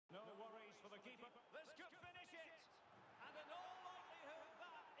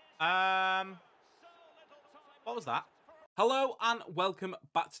What was that? Hello and welcome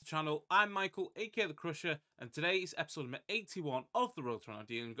back to the channel. I'm Michael, aka The Crusher, and today is episode number 81 of the Road to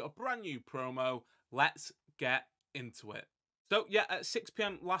Ronaldinho. We've got a brand new promo. Let's get into it. So yeah, at 6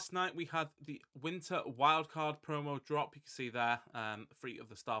 PM last night we had the Winter Wildcard promo drop. You can see there, 3 of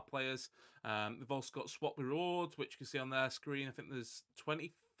the star players. They've also got swap rewards, which you can see on their screen. I think there's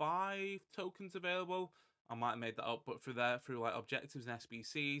 25 tokens available. I might have made that up, but through like objectives and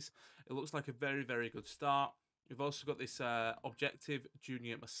SBCs, it looks like a very, very good start. We've also got this objective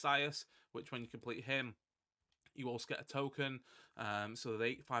Junior Messias, which when you complete him, you also get a token. So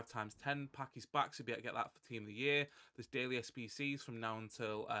the 5 times 10 pack is back, so you'll be able to get that for Team of the Year. There's daily SBCs from now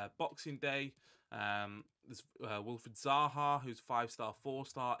until Boxing Day. There's Wilfred Zaha, who's 5-star,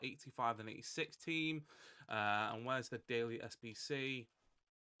 4-star, 85 and 86 team. And where's the daily SBC?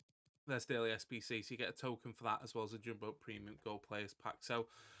 There's daily SBC, so you get a token for that as well as a Jumbo Premium Gold Players Pack. So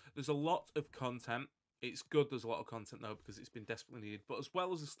there's a lot of content. It's good there's a lot of content though, because it's been desperately needed. But as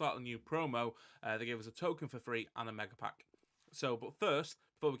well as the start of the new promo, they gave us a token for free and a mega pack. So, but first,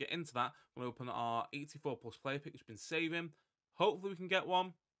 before we get into that, we'll open our 84 plus player pick, which we've been saving. Hopefully we can get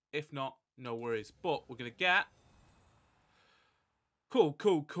one. If not, no worries. But we're going to get...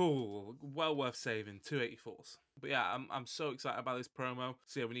 Cool. Well worth saving. 284s. But yeah, I'm so excited about this promo.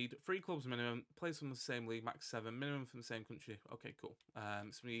 So yeah, we need 3 clubs minimum, players from the same league, max 7, minimum from the same country. Okay, cool.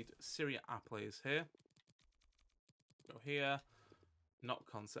 So we need Serie A players here. Go here. Not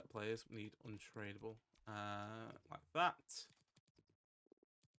concept players. We need untradeable. Like that.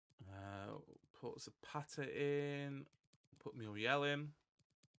 Put Zapata in. Put Muriel in.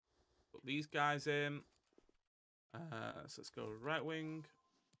 Put these guys in. So let's go right wing.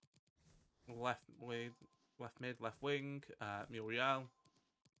 Left mid, left wing. Muriel.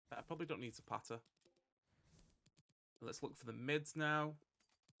 I probably don't need Zapata. Let's look for the mids now.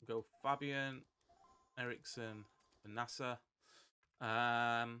 Go Fabian, Ericsson, and Nasser.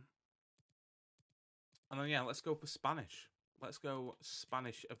 And then yeah, let's go for Spanish. Let's go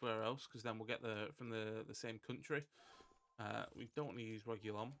Spanish everywhere else, because then we'll get from the same country. We don't want to use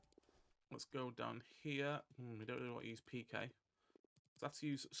Regulon. Let's go down here. We don't really want to use PK. So I have to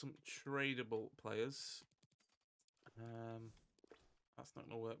use some tradable players. That's not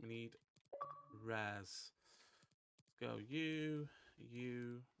going to work. We need rares. Let's go you. I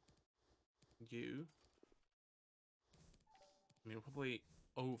mean, we're probably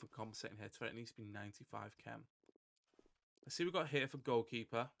overcompensating here. It needs to be 95 chem. Let's see what we've got here for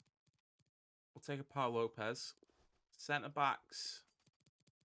goalkeeper. We'll take a Paul Lopez. Centre backs.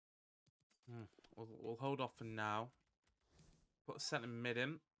 We'll hold off for now. Put a centre mid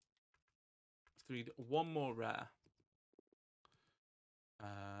in. So we need one more rare.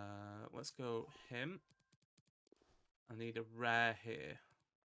 Let's go him. I need a rare here.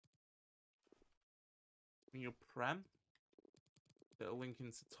 Your Prem. That'll link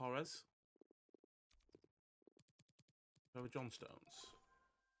into Torres. Over John Stones.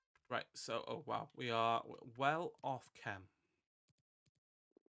 Right, so, oh wow, we are well off chem.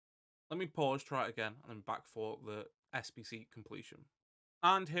 Let me pause, try it again, and then back for the SBC completion.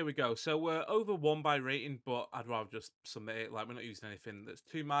 And here we go. So we're over 1 by rating, but I'd rather just submit it. Like, we're not using anything that's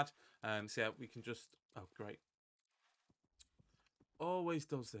too mad. So yeah, we can just... Oh, great. Always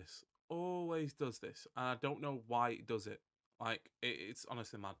does this. Always does this. And I don't know why it does it. Like, it's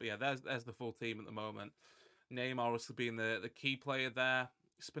honestly mad. But yeah, there's the full team at the moment. Neymar obviously being the key player there.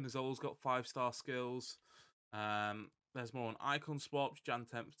 Spinazzola's got 5-star skills. There's more on icon swaps. Jan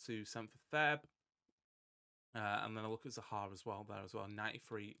 10th to 7th of Feb. And then I look at Zaha as well there as well.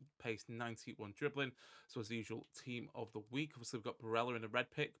 93 pace, 91 dribbling. So as the usual team of the week. Obviously we've got Barella in the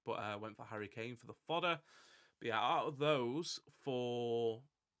red pick, but went for Harry Kane for the fodder. But yeah, out of those, for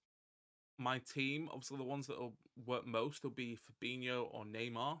my team, obviously the ones that will work most will be Fabinho or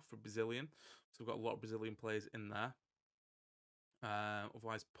Neymar for Brazilian. So we've got a lot of Brazilian players in there.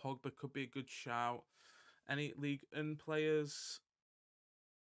 Otherwise, Pogba could be a good shout. Any League One players?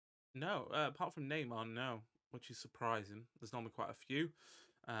 No, apart from Neymar, no, which is surprising. There's normally quite a few.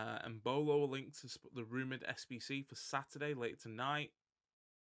 And Bolo will link to the rumoured SBC for Saturday, later tonight.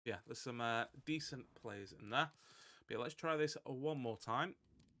 Yeah, there's some decent players in there. But yeah, let's try this one more time.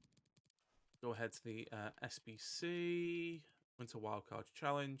 Go ahead to the SBC, Winter Wildcard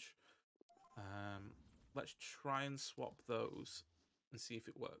Challenge. Let's try and swap those and see if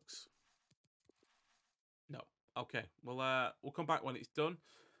it works. No. Okay. We'll come back when it's done.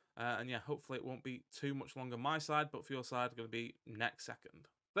 And yeah, hopefully it won't be too much longer on my side, but for your side, it's going to be next second.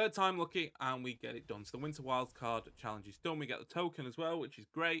 Third time lucky, and we get it done. So the Winter Wildcard Challenge is done. We get the token as well, which is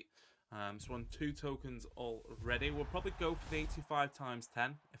great. So we're on 2 tokens already. We'll probably go for the 85 times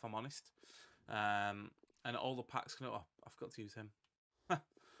 10, if I'm honest. And all the packs can... Oh, I forgot to use him.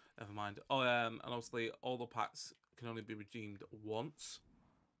 Never mind. Oh, and obviously, all the packs can only be redeemed once.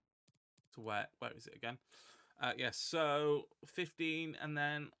 So where is it again? Yes, so 15 and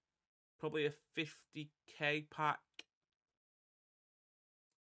then probably a 50k pack.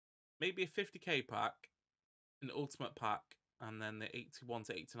 Maybe a 50k pack, an ultimate pack, and then the 81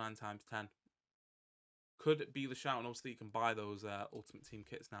 to 89 times 10. Could be the shout, and obviously you can buy those Ultimate Team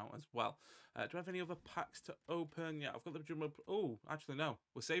kits now as well. Do I have any other packs to open? Yeah, I've got the Jumbo... Oh, actually no.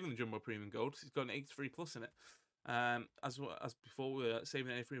 We're saving the Jumbo Premium Gold. It's got an 83 plus in it. As before, we're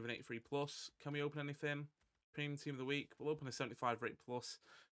saving anything with an 83 plus. Can we open anything? Premium Team of the Week. We'll open a 75 rate plus.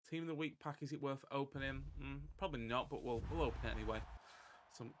 Team of the Week pack, is it worth opening? Probably not, but we'll open it anyway.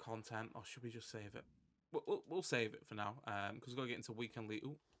 Some content, or should we just save it? We'll save it for now, because we're going to get into Weekend League.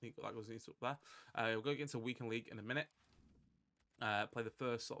 Ooh, I think that goes up there. We're going to get into Weekend League in a minute. Play the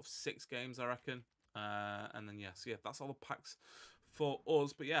first sort of 6 games, I reckon. And then, yeah, so yeah, that's all the packs for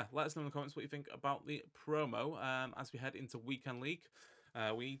us. But yeah, let us know in the comments what you think about the promo as we head into Weekend League.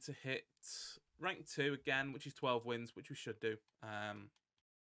 We need to hit rank 2 again, which is 12 wins, which we should do.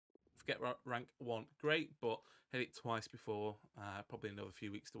 Get rank 1, great, but hit it twice before. Probably another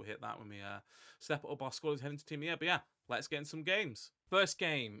few weeks till we hit that when we step up our squad heading to Team Year. But yeah, let's get in some games. First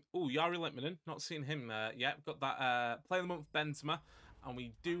game, Yari Littmanen, not seen him yet. We've got that Player of the Month Benzema, and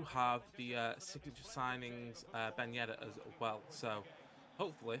we do have the signature signings Ben Yedder as well. So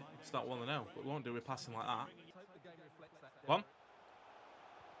hopefully we'll start 1-0, but we won't do a passing like that. One.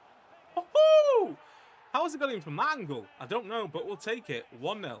 Oh, how has it got in from that angle? I don't know, but we'll take it.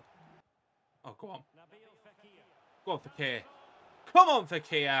 1-0. Oh, go on. Go on, Fekir. Come on,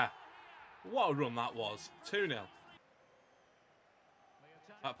 Fekir. What a run that was. 2-0.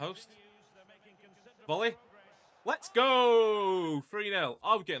 That post. Volley. Let's go. 3-0.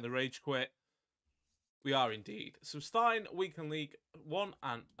 Are we getting the rage quit? We are indeed. So starting Weekend League 1-0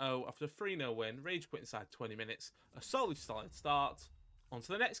 after a 3-0 win. Rage quit inside 20 minutes. A solid start. On to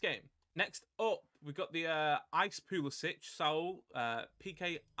the next game. Next up, we've got the Ice Pulisic, Saul,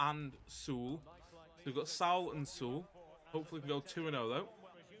 PK and Soul. So we've got Saul and Soul. Hopefully we can go 2-0 though.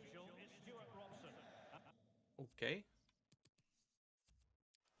 Okay.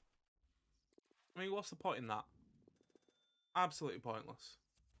 I mean, what's the point in that? Absolutely pointless.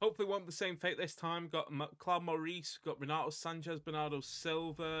 Hopefully it won't be the same fate this time. Got Claude Maurice, got Renato Sanchez, Bernardo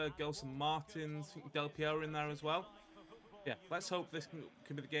Silva, Gelson Martins, Del Piero in there as well. Yeah, let's hope this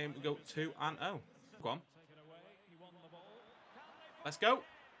can be the game. We go 2-0. Go on. Let's go.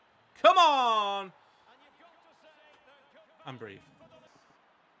 Come on! And breathe.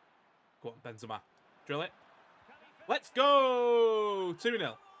 Go on, Benzema. Drill it. Let's go!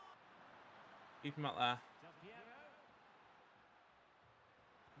 2-0. Keep him out there.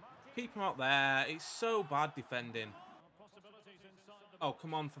 Keep him out there. It's so bad defending. Oh,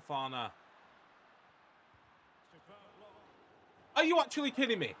 come on, Fofana. Are you actually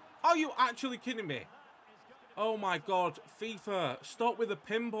kidding me? Are you actually kidding me? Oh my god, FIFA, stop with the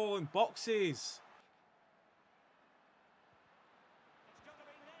pinball and boxes.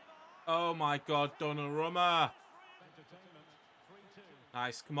 Oh my god, Donnarumma.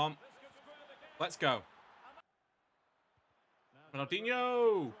 Nice, come on. Let's go.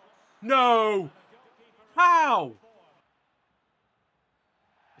 Ronaldinho. No. How?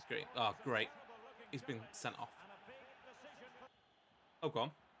 It's great. Oh, great. He's been sent off. Oh, go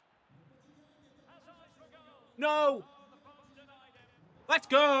on. No! Let's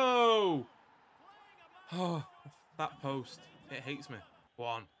go! Oh, that post. It hates me. Go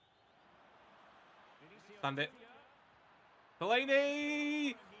on. Stand it.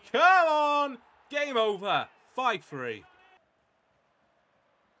 Fellaini! Come on! Game over. 5-3.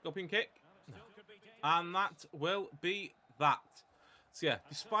 Scorpion kick. No. And that will be that. So yeah,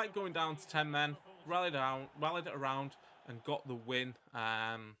 despite going down to 10 men, rallied it around, and got the win.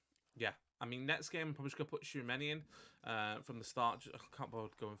 Yeah, I mean, next game, I'm probably just going to put Tchouaméni in from the start. I can't bother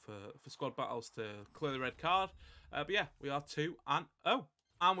going for squad battles to clear the red card. But yeah, we are 2-0. And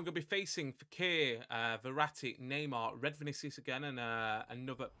we're going to be facing Fekir, Verratti, Neymar, Red Vinicius again, and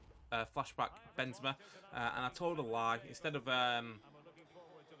another flashback Benzema. And I told a lie. Instead of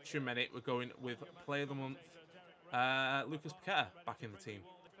Tchouaméni, we're going with Player of the Month, Lucas Paqueta back in the team.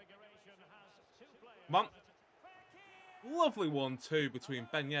 Come on. Lovely 1-2 between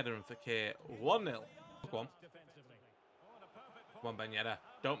Ben Yedder and Fekir. 1-0. Come on. Come on, Ben Yedder.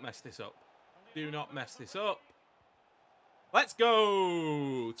 Don't mess this up. Do not mess this up. Let's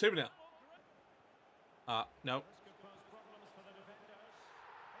go. 2-0. No.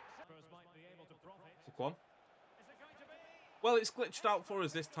 Go on. Well, it's glitched out for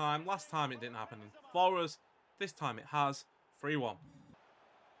us this time. Last time it didn't happen for us. This time it has. 3-1.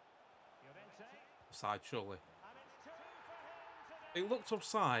 Offside, surely. It looked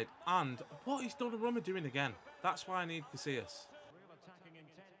offside, and what is Donnarumma doing again? That's why I need Casillas.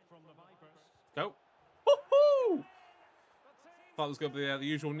 Go. Woohoo! Thought it was going to be the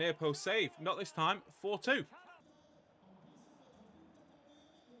usual near post save. Not this time. 4-2.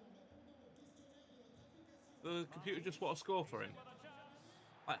 The computer just want to score for him.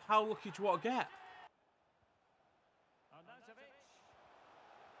 Like, how lucky do you want to get?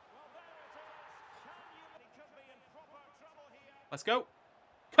 Let's go.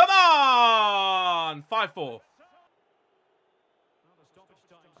 Come on! 5-4.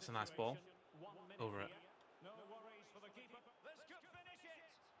 That's a nice ball. Over it.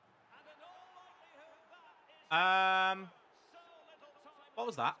 What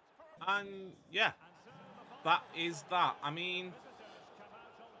was that? And yeah, that is that. I mean,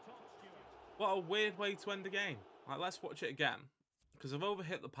 what a weird way to end the game. Like, let's watch it again, because I've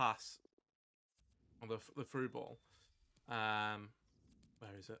overhit the pass on the through ball.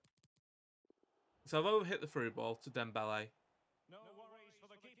 Where is it? So I've overhit the through ball to Dembele.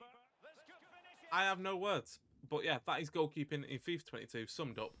 I have no words. But yeah, that is goalkeeping in FIFA22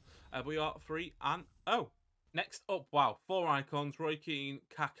 summed up. We are 3-0. Next up, wow, 4 icons: Roy Keane,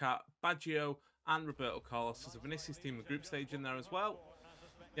 Kaká, Baggio, and Roberto Carlos. There's a Vinicius team in the group stage in there as well.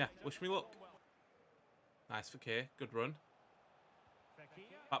 Yeah, wish me luck. Nice for Keir. Good run.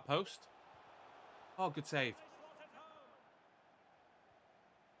 Back post. Oh, good save.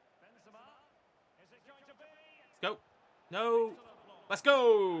 Let's go. No. Let's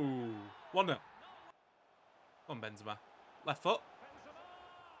go. 1-0. Come on, Benzema. Left foot.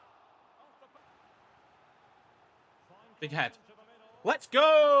 Big head. Let's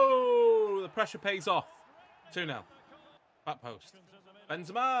go. The pressure pays off. 2-0. Back post.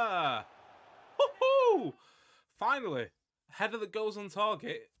 Benzema. Woohoo! Finally. Header that goes on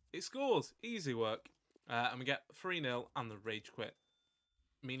target. It scores. Easy work. And we get 3-0 and the rage quit.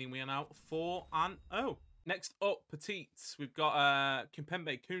 Meaning we are now 4-0. Next up, Petites. We've got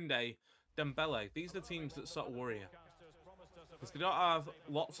Kimpembe, Koundé, Dembele. These are the teams that sort of worry you. Because they don't have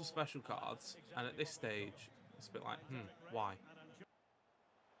lots of special cards. And at this stage, it's a bit like, why?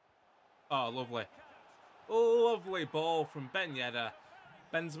 Oh, lovely. Lovely ball from Ben Yedder.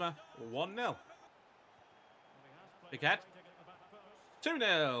 Benzema, 1-0. Big head.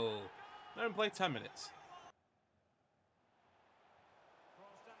 2-0. Let him play 10 minutes.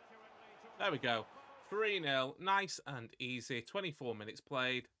 There we go. 3-0. Nice and easy. 24 minutes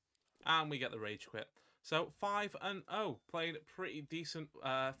played. And we get the rage quit. So 5-0. Played pretty decent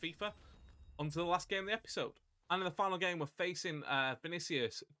FIFA until the last game of the episode. And in the final game, we're facing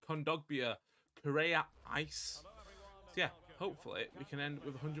Vinicius, Kondogbia, Correa, Ice. So yeah, hopefully we can end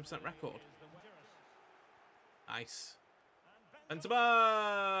with a 100% record. Nice.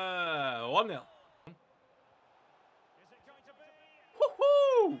 Benzema! 1-0.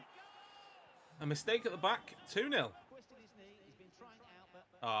 Woohoo! A mistake at the back. 2-0.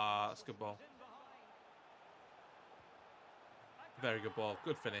 Ah, that's a good ball. Very good ball.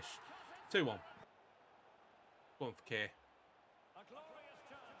 Good finish. 2-1. One for Keir.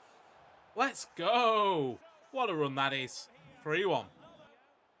 Let's go! What a run that is. 3-1.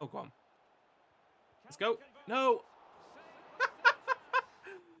 Oh, go on. Let's go. No!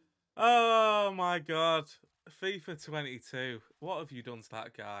 Oh, my God. FIFA 22. What have you done to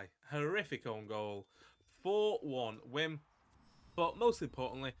that guy? Horrific own goal. 4-1 win. But most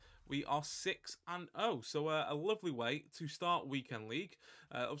importantly, we are 6-0. So a lovely way to start Weekend League.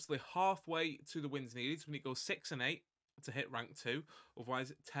 Obviously, halfway to the wins needed. So we need to go 6-8 to hit rank 2.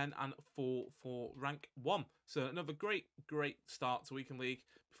 Otherwise, 10-4 for rank 1. So another great start to Weekend League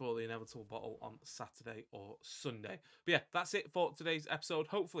before the inevitable bottle on Saturday or Sunday. But yeah, that's it for today's episode.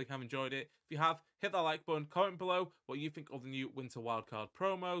 Hopefully you have enjoyed it. If you have, hit that like button, comment below what you think of the new Winter Wildcard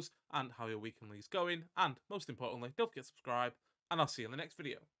promos and how your Weekend League's going. And most importantly, don't forget to subscribe, and I'll see you in the next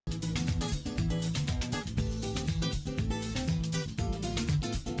video.